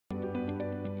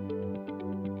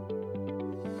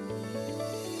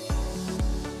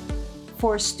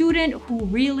For a student who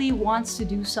really wants to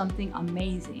do something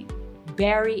amazing,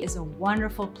 Barry is a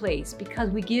wonderful place because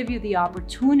we give you the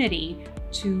opportunity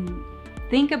to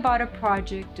think about a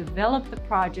project, develop the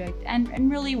project, and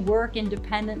really work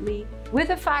independently with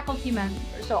a faculty member,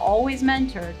 so always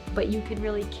mentored, but you can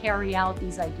really carry out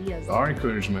these ideas. Our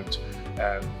encouragement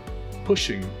and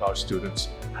pushing our students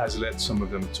has led some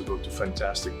of them to go to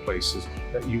fantastic places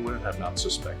that you would have not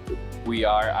suspected. We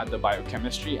are at the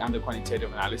biochemistry and the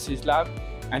quantitative analysis lab,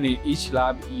 and in each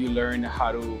lab you learn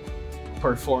how to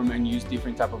perform and use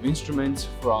different type of instruments,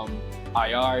 from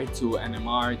IR to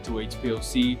NMR to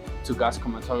HPLC to gas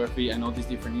chromatography, and all these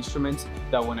different instruments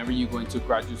that whenever you go into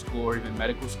graduate school or even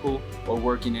medical school or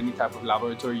work in any type of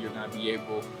laboratory, you're going to be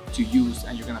able to use,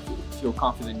 and you're going to feel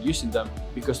confident using them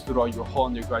because throughout your whole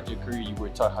undergraduate career you were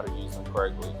taught how to use them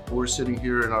correctly. We're sitting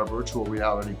here in our virtual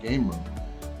reality game room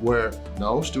where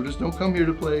no, students don't come here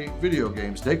to play video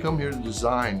games. They come here to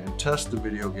design and test the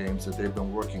video games that they've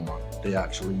been working on. They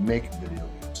actually make video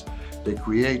games. They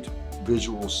create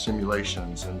visual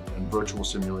simulations and virtual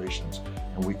simulations.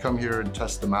 And we come here and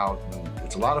test them out. And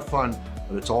it's a lot of fun,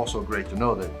 but it's also great to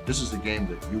know that this is the game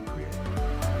that you create.